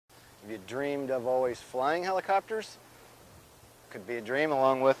Have you dreamed of always flying helicopters? Could be a dream,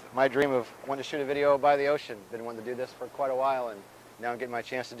 along with my dream of wanting to shoot a video by the ocean. Been wanting to do this for quite a while, and now I'm getting my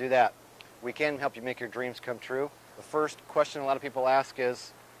chance to do that. We can help you make your dreams come true. The first question a lot of people ask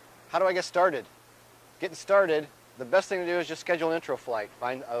is, how do I get started? Getting started, the best thing to do is just schedule an intro flight.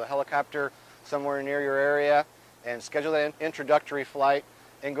 Find a helicopter somewhere near your area and schedule that introductory flight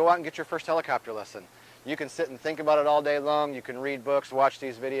and go out and get your first helicopter lesson. You can sit and think about it all day long. You can read books, watch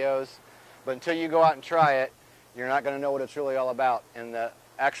these videos, but until you go out and try it, you're not going to know what it's really all about. And the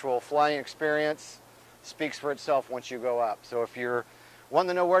actual flying experience speaks for itself once you go up. So if you're wanting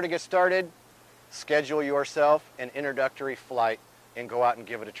to know where to get started, schedule yourself an introductory flight and go out and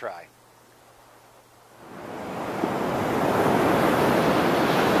give it a try.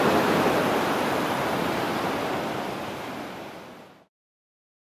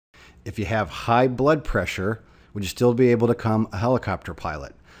 If you have high blood pressure, would you still be able to become a helicopter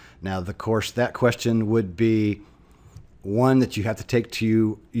pilot? Now, of course, that question would be one that you have to take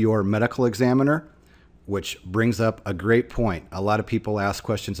to your medical examiner, which brings up a great point. A lot of people ask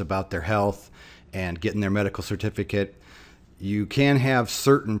questions about their health and getting their medical certificate. You can have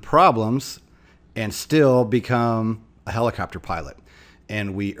certain problems and still become a helicopter pilot.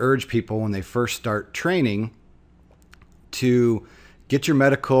 And we urge people when they first start training to get your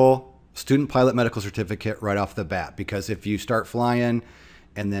student pilot medical certificate right off the bat, because if you start flying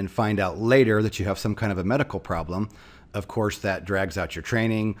and then find out later that you have some kind of a medical problem, of course that drags out your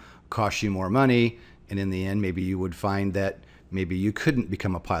training, costs you more money, and in the end maybe you would find that maybe you couldn't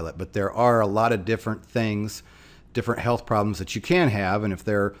become a pilot. But there are a lot of different things, different health problems that you can have, and if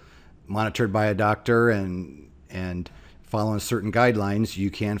they're monitored by a doctor and following certain guidelines, you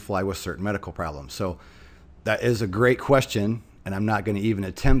can fly with certain medical problems. So that is a great question, and I'm not going to even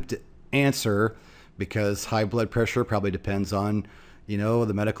attempt to answer, because high blood pressure probably depends on,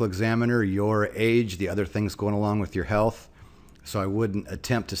 the medical examiner, your age, the other things going along with your health. So I wouldn't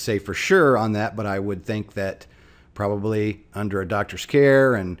attempt to say for sure on that, but I would think that probably under a doctor's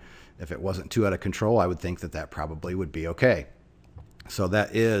care, and if it wasn't too out of control, I would think that that probably would be okay. So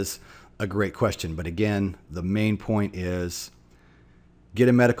that is a great question. But again, the main point is get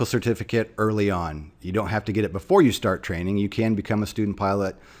a medical certificate early on. You don't have to get it before you start training. You can become a student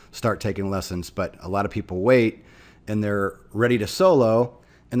pilot, start taking lessons, but a lot of people wait and they're ready to solo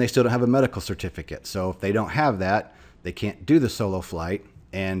and they still don't have a medical certificate. So if they don't have that, they can't do the solo flight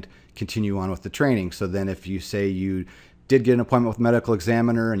and continue on with the training. So then if you say you did get an appointment with a medical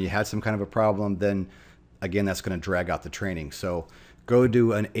examiner and you had some kind of a problem, then again, that's going to drag out the training. So go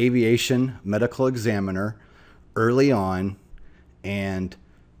to an aviation medical examiner early on and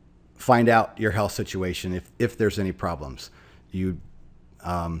find out your health situation if there's any problems. You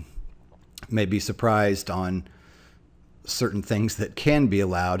may be surprised on certain things that can be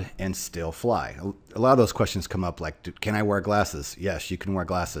allowed and still fly. A lot of those questions come up like, can I wear glasses? Yes, you can wear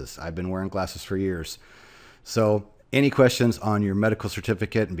glasses. I've been wearing glasses for years. So any questions on your medical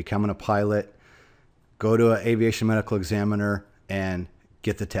certificate and becoming a pilot, go to an aviation medical examiner and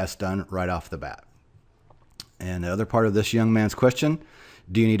get the test done right off the bat. And the other part of this young man's question,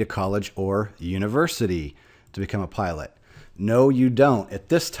 do you need a college or university to become a pilot? No, you don't. At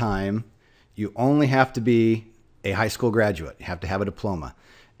this time, you only have to be a high school graduate. You have to have a diploma.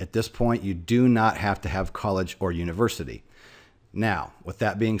 At this point, you do not have to have college or university. Now, with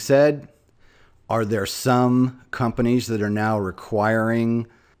that being said, are there some companies that are now requiring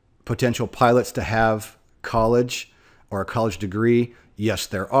potential pilots to have college or a college degree? Yes,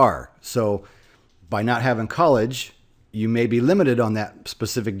 there are. So by not having college, you may be limited on that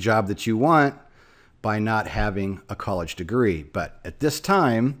specific job that you want by not having a college degree. But at this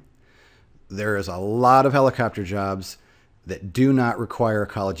time, there is a lot of helicopter jobs that do not require a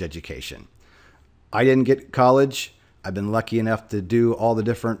college education. I didn't get college. I've been lucky enough to do all the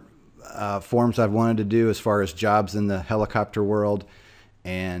different forms I've wanted to do as far as jobs in the helicopter world,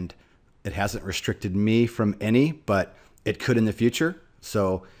 and it hasn't restricted me from any, but it could in the future.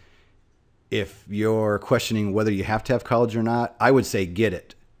 So if you're questioning whether you have to have college or not, I would say get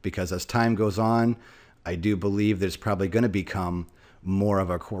it, because as time goes on, I do believe that it's probably going to become more of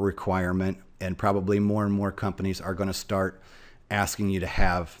a requirement, and probably more and more companies are going to start asking you to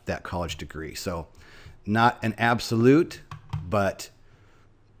have that college degree. So not an absolute, but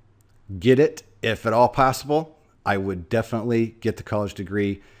get it if at all possible. I would definitely get the college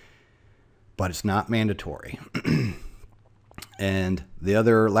degree, but it's not mandatory. And the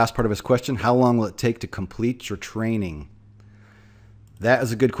last part of his question, how long will it take to complete your training? That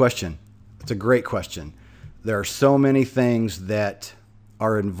is a good question. It's a great question. There are so many things that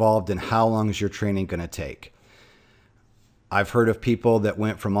are involved in how long is your training going to take. I've heard of people that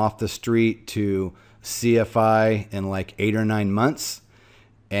went from off the street to CFI in like 8 or 9 months.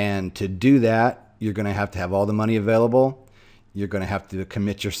 And to do that, you're going to have all the money available. You're going to have to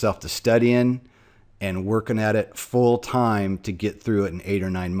commit yourself to studying and working at it full time to get through it in 8 or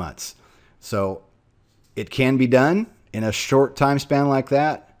 9 months. So it can be done in a short time span like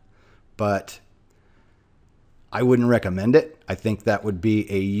that, but I wouldn't recommend it. I think that would be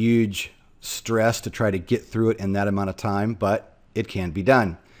a huge stress to try to get through it in that amount of time, but it can be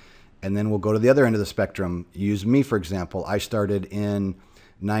done. And then we'll go to the other end of the spectrum. Use me, for example. I started in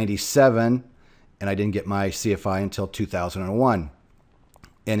 97 and I didn't get my CFI until 2001.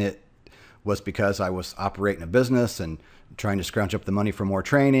 And it was because I was operating a business and trying to scrounge up the money for more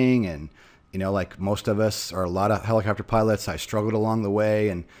training. And, you know, like most of us or a lot of helicopter pilots, I struggled along the way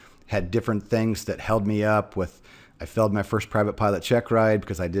and had different things that held me up with. I failed my first private pilot check ride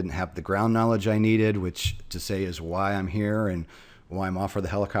because I didn't have the ground knowledge I needed, which to say is why I'm here and why I'm offered the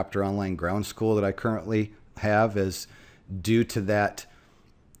helicopter online ground school that I currently have, is due to that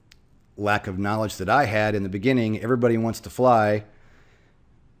lack of knowledge that I had in the beginning. Everybody wants to fly.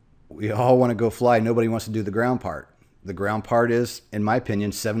 We all want to go fly. Nobody wants to do the ground part. The ground part is, in my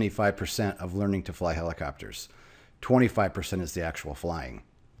opinion, 75% of learning to fly helicopters. 25% is the actual flying.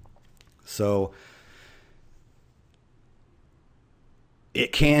 So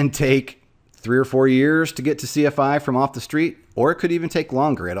it can take 3 or 4 years to get to CFI from off the street, or it could even take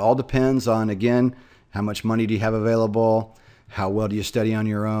longer. It all depends on, again, how much money do you have available? How well do you study on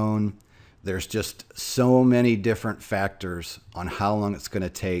your own? There's just so many different factors on how long it's going to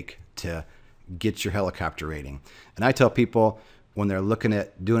take to get your helicopter rating. And I tell people when they're looking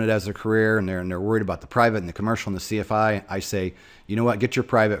at doing it as a career and they're worried about the private and the commercial and the CFI, I say, you know what, get your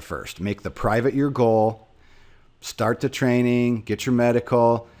private first. Make the private your goal. Start the training, get your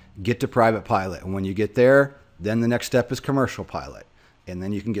medical, get to private pilot. And when you get there, then the next step is commercial pilot. And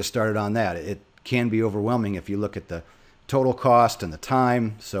then you can get started on that. It can be overwhelming if you look at the total cost and the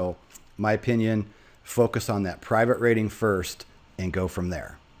time. So my opinion, focus on that private rating first and go from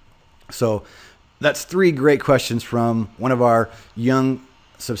there. So that's 3 great questions from one of our young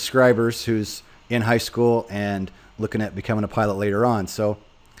subscribers who's in high school and looking at becoming a pilot later on. So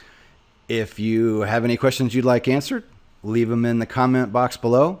if you have any questions you'd like answered, leave them in the comment box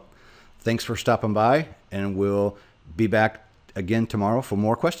below. Thanks for stopping by, and we'll be back again tomorrow for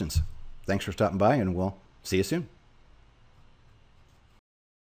more questions. Thanks for stopping by, and we'll see you soon.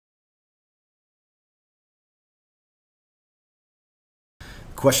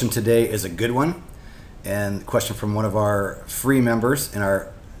 Question today is a good one, and question from one of our free members in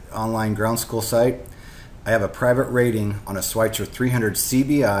our online ground school site. I have a private rating on a Schweitzer 300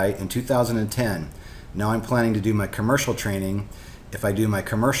 CBI in 2010. Now I'm planning to do my commercial training. If I do my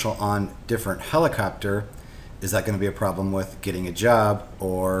commercial on different helicopter, is that going to be a problem with getting a job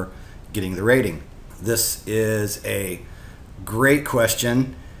or getting the rating? This is a great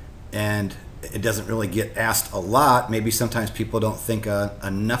question, and it doesn't really get asked a lot. Maybe sometimes people don't think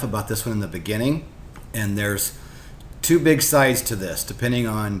enough about this one in the beginning. And there's 2 big sides to this, depending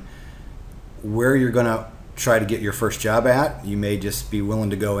on where you're going to try to get your first job at. You may just be willing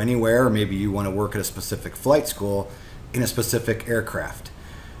to go anywhere, or maybe you want to work at a specific flight school in a specific aircraft.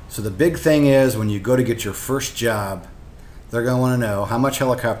 So the big thing is, when you go to get your first job, they're going to want to know how much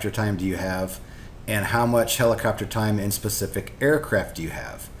helicopter time do you have and how much helicopter time in specific aircraft do you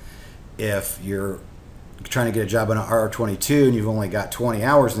have. If you're trying to get a job on an R-22 and you've only got 20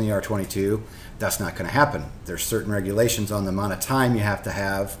 hours in the R-22, that's not going to happen. There's certain regulations on the amount of time you have to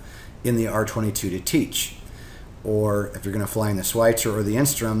have in the R-22 to teach. Or if you're going to fly in the Schweitzer or the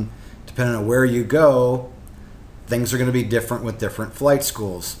Instrom, depending on where you go, things are going to be different with different flight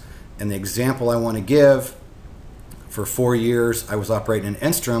schools. And the example I want to give, for 4 years I was operating an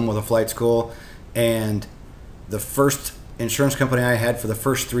Instrom with a flight school, and the first insurance company I had for the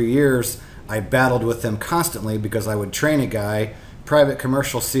first 3 years, I battled with them constantly because I would train a guy, private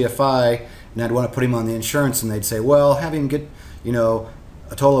commercial CFI, and I'd want to put him on the insurance, and they'd say, well, have him get, you know,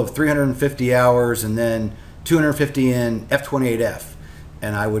 a total of 350 hours and then 250 in F-28F.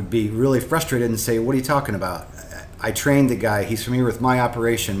 And I would be really frustrated and say, what are you talking about? I trained the guy. He's familiar with my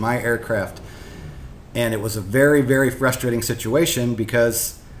operation, my aircraft. And it was a very, very frustrating situation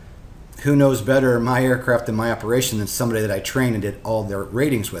because who knows better my aircraft and my operation than somebody that I trained and did all their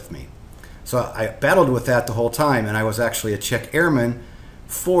ratings with me. So I battled with that the whole time, and I was actually a check airman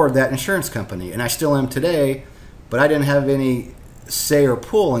for that insurance company. And I still am today, but I didn't have any say or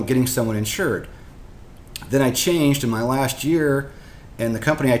pull in getting someone insured. Then I changed in my last year, and the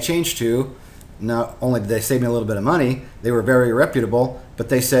company I changed to, not only did they save me a little bit of money, they were very reputable, but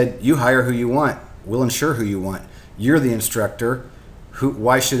they said, you hire who you want. We'll insure who you want. You're the instructor.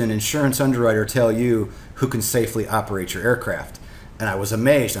 Why should an insurance underwriter tell you who can safely operate your aircraft? And I was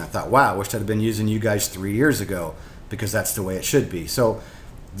amazed, and I thought, wow, I wish I'd have been using you guys 3 years ago, because that's the way it should be. So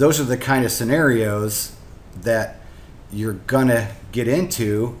those are the kind of scenarios that you're gonna get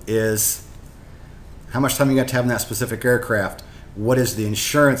into, is how much time you got to have in that specific aircraft. What is the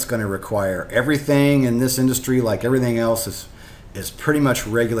insurance going to require? Everything in this industry, like everything else, is pretty much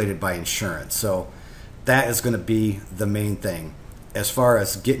regulated by insurance. So that is going to be the main thing. As far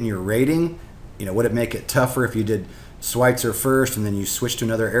as getting your rating, would it make it tougher if you did Schweitzer first and then you switch to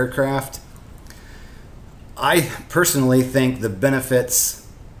another aircraft? I personally think the benefits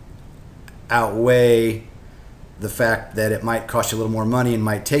outweigh the fact that it might cost you a little more money and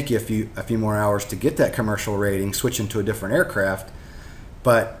might take you a few more hours to get that commercial rating, switching to a different aircraft.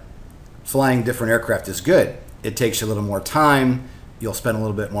 But flying different aircraft is good. It takes you a little more time. You'll spend a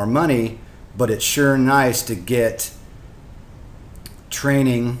little bit more money, but it's sure nice to get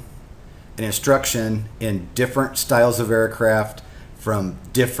training and instruction in different styles of aircraft from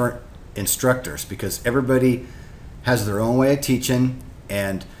different instructors, because everybody has their own way of teaching,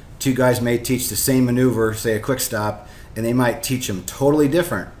 and two guys may teach the same maneuver, say a quick stop, and they might teach them totally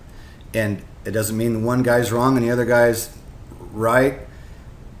different. And it doesn't mean the one guy's wrong and the other guy's right.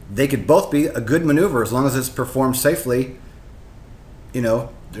 They could both be a good maneuver as long as it's performed safely.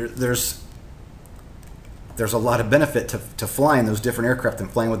 There's a lot of benefit to flying those different aircraft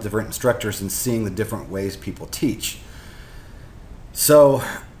and flying with different instructors and seeing the different ways people teach. So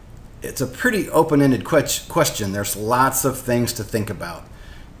it's a pretty open-ended question. There's lots of things to think about.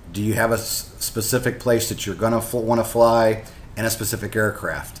 Do you have a specific place that you're going to want to fly and a specific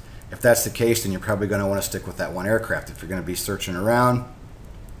aircraft? If that's the case, then you're probably going to want to stick with that one aircraft. If you're going to be searching around,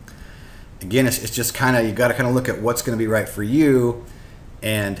 again, it's just you got to look at what's going to be right for you.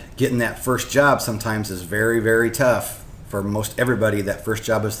 And getting that first job sometimes is very, very tough. For most everybody, that first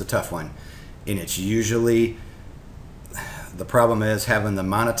job is the tough one. And it's usually, the problem is having the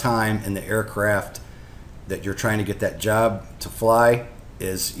amount of time in the aircraft that you're trying to get that job to fly,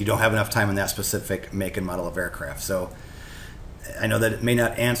 is you don't have enough time in that specific make and model of aircraft. So I know that it may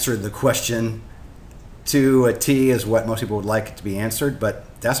not answer the question to a T as what most people would like it to be answered,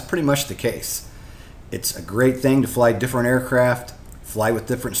 but that's pretty much the case. It's a great thing to fly different aircraft, fly with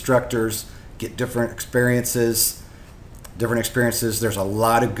different instructors, get different experiences. There's a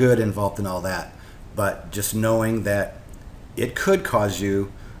lot of good involved in all that, but just knowing that it could cause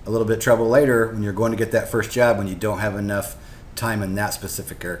you a little bit of trouble later when you're going to get that first job, when you don't have enough time in that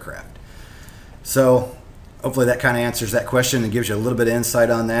specific aircraft. So hopefully that kind of answers that question and gives you a little bit of insight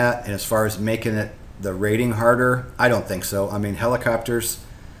on that. And as far as making it the rating harder, I don't think so. I mean, helicopters,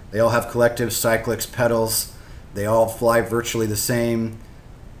 they all have collectives, cyclics, pedals. They all fly virtually the same,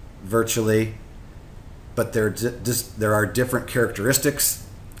 but there are different characteristics.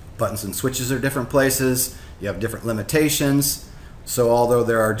 Buttons and switches are different places. You have different limitations. So although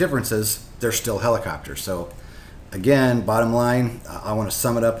there are differences, they're still helicopters. So again, bottom line, I want to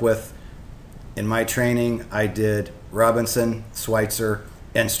sum it up with, in my training, I did Robinson, Schweitzer,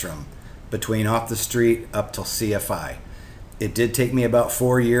 Enstrom, between off the street up till CFI. It did take me about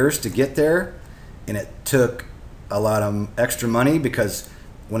 4 years to get there, and it took a lot of extra money, because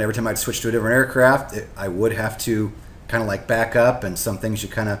every time I'd switch to a different aircraft, I would have to kind of like back up, and some things you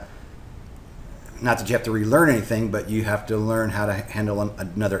not that you have to relearn anything, but you have to learn how to handle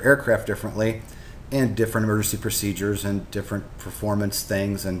another aircraft differently, and different emergency procedures and different performance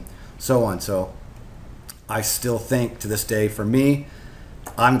things and so on. So I still think to this day, for me,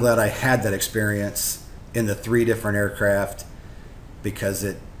 I'm glad I had that experience in the 3 different aircraft, because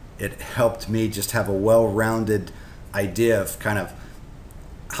it helped me just have a well-rounded idea of kind of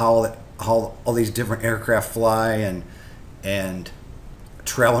how all these different aircraft fly, and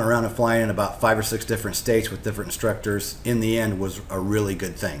traveling around and flying in about 5 or 6 different states with different instructors in the end was a really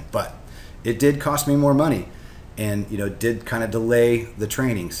good thing. But it did cost me more money, and did kind of delay the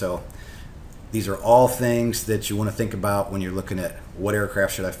training. So these are all things that you want to think about when you're looking at what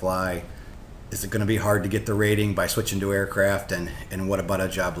aircraft should I fly. Is it going to be hard to get the rating by switching to aircraft, and what about a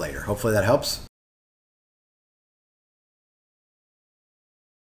job later? Hopefully that helps.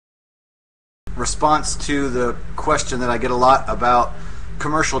 Response to the question that I get a lot about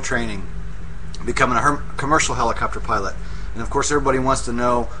commercial training, becoming a commercial helicopter pilot. And of course everybody wants to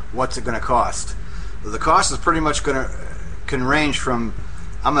know, what's it going to cost? The cost is pretty much can range from,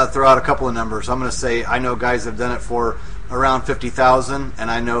 I'm going to throw out a couple of numbers. I'm going to say I know guys that have done it for around $50,000, and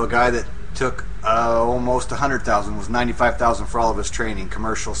I know a guy that took almost $100,000, was $95,000 for all of his training,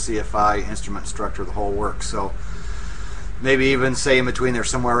 commercial, CFI, instrument instructor, the whole works. So maybe even say in between there's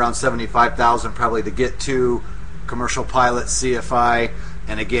somewhere around $75,000 probably to get to commercial pilot, CFI,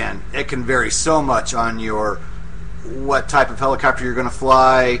 and again, it can vary so much on your what type of helicopter you're going to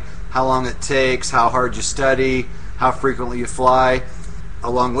fly, how long it takes, how hard you study, how frequently you fly.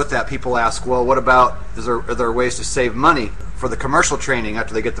 Along with that, people ask, well, what about, are there ways to save money for the commercial training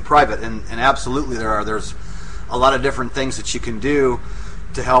after they get the private? And absolutely there are. There's a lot of different things that you can do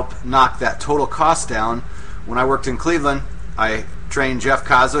to help knock that total cost down. When I worked in Cleveland, I trained Jeff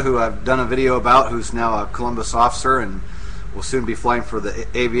Kaza, who I've done a video about, who's now a Columbus officer and will soon be flying for the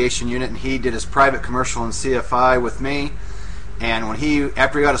aviation unit, and he did his private, commercial, and CFI with me. And when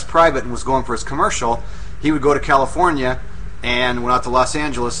after he got his private and was going for his commercial, he would go to California and went out to Los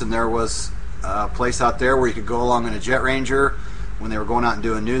Angeles, and there was a place out there where you could go along in a Jet Ranger when they were going out and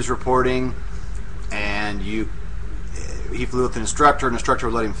doing news reporting, and he flew with an instructor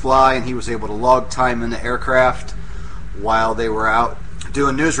would let him fly, and he was able to log time in the aircraft while they were out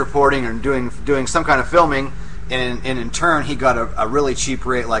doing news reporting and doing some kind of filming, and in turn he got a really cheap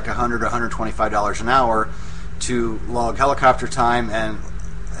rate, like $100 or $125 an hour to log helicopter time, and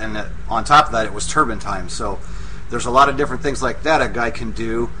on top of that it was turbine time. So there's a lot of different things like that a guy can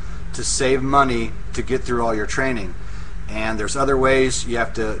do to save money to get through all your training. And there's other ways. You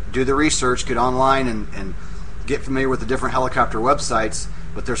have to do the research, get online and get familiar with the different helicopter websites,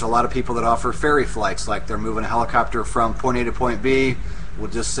 but there's a lot of people that offer ferry flights, like they're moving a helicopter from point A to point B, we'll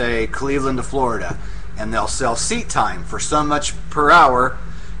just say Cleveland to Florida, and they'll sell seat time for so much per hour.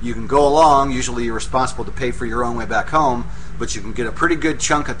 You can go along, usually you're responsible to pay for your own way back home, but you can get a pretty good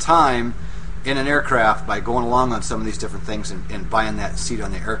chunk of time in an aircraft by going along on some of these different things and buying that seat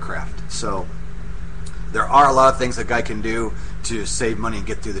on the aircraft. So there are a lot of things a guy can do to save money and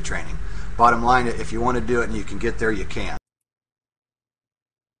get through the training. Bottom line, if you want to do it and you can get there, you can.